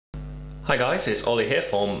Hi guys, it's Ollie here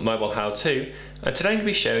from Mobile How To, and today I'm going to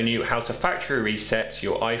be showing you how to factory reset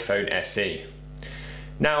your iPhone SE.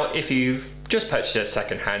 Now, if you've just purchased a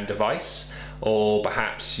second-hand device, or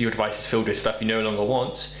perhaps your device is filled with stuff you no longer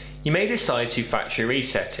want, you may decide to factory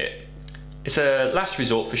reset it. It's a last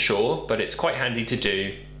resort for sure, but it's quite handy to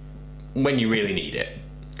do when you really need it.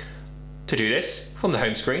 To do this, from the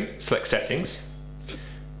home screen, select Settings,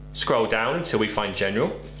 scroll down until we find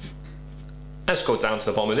General, and scroll down to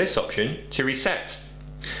the bottom of this option to reset.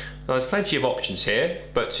 Now there's plenty of options here,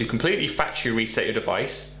 but to completely factory reset your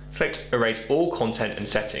device, select Erase all content and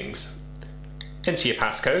settings. Enter your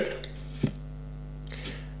passcode,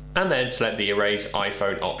 and then select the Erase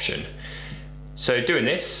iPhone option. So doing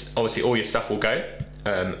this, obviously all your stuff will go,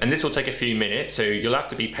 and this will take a few minutes, so you'll have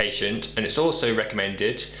to be patient, and it's also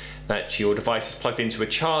recommended that your device is plugged into a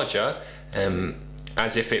charger,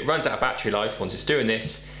 as if it runs out of battery life once it's doing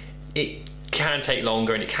this, it can take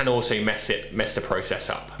longer and it can also mess the process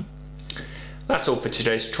up. That's all for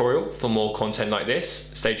today's tutorial. For more content like this,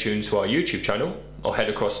 stay tuned to our YouTube channel or head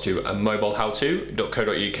across to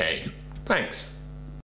mobilehowto.co.uk. Thanks.